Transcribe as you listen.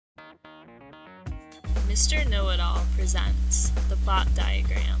Mr. Knowitall presents the plot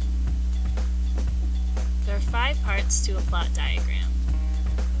diagram. There are 5 parts to a plot diagram: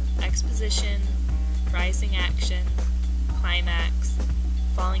 exposition, rising action, climax,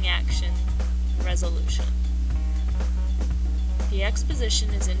 falling action, and resolution. The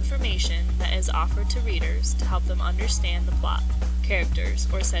exposition is information that is offered to readers to help them understand the plot, characters,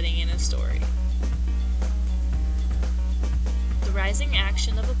 or setting in a story. The rising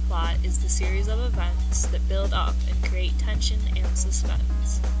action of a plot is the series of events that build up and create tension and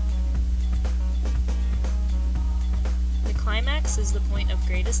suspense. The climax is the point of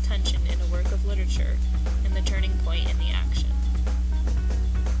greatest tension in a work of literature and the turning point in the action.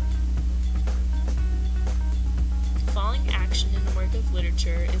 The falling action in a work of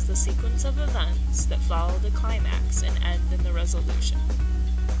literature is the sequence of events that follow the climax and end in the resolution.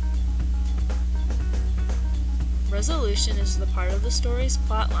 Resolution is the part of the story's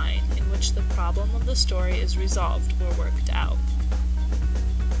plotline in which the problem of the story is resolved or worked out.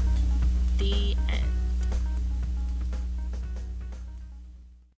 The end.